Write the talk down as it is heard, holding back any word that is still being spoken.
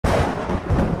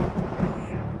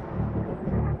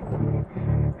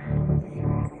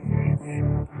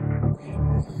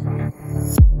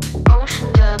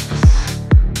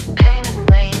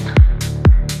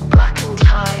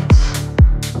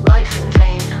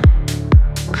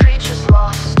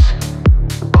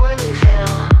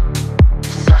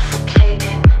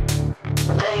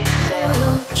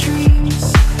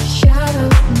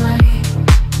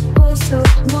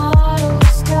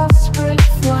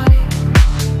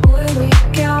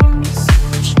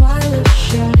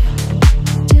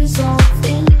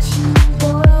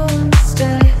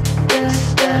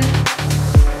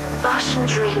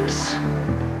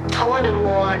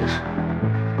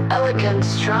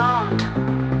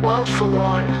world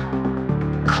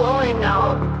forlorn, clawing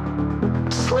out,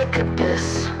 slick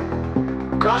abyss,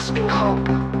 grasping hope,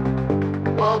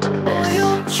 wilderness. All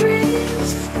your dreams,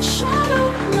 shadow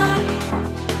night,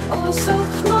 also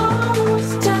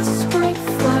tomorrow's desperate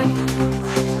flight.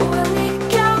 Oily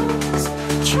gowns,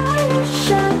 try to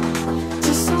shed,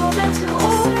 dissolve into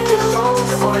oil.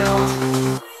 Dissolve oil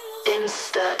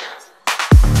instead.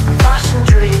 Fashion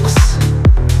dreams,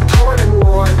 torn and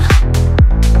worn,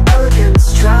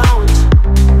 elegance drowned,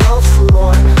 world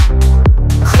forlorn,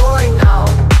 clawing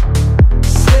out,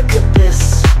 slick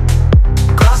abyss,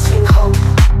 grasping hope,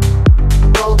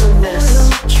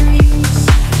 wilderness. Oil trees,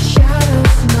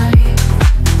 shadows night,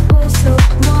 also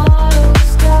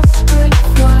tomorrow's desperate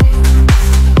flight.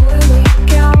 Oily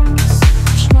gowns,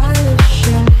 try to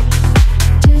shed,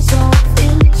 dissolve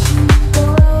into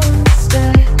oil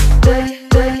instead.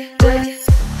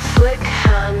 Flick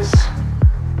hands,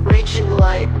 reaching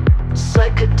light,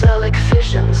 psychedelic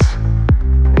visions,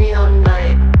 neon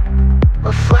night,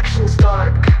 reflections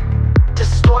dark,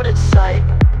 distorted sight,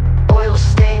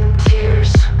 oil-stained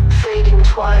tears, fading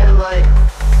twilight.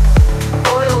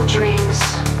 Oil dreams,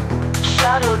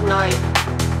 shadowed night,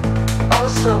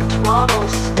 also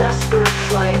tomorrow's desperate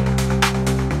flight.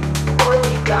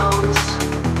 Oily gowns,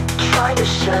 try to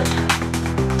shed,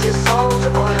 dissolved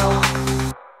oil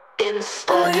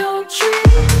instead. Oil trees.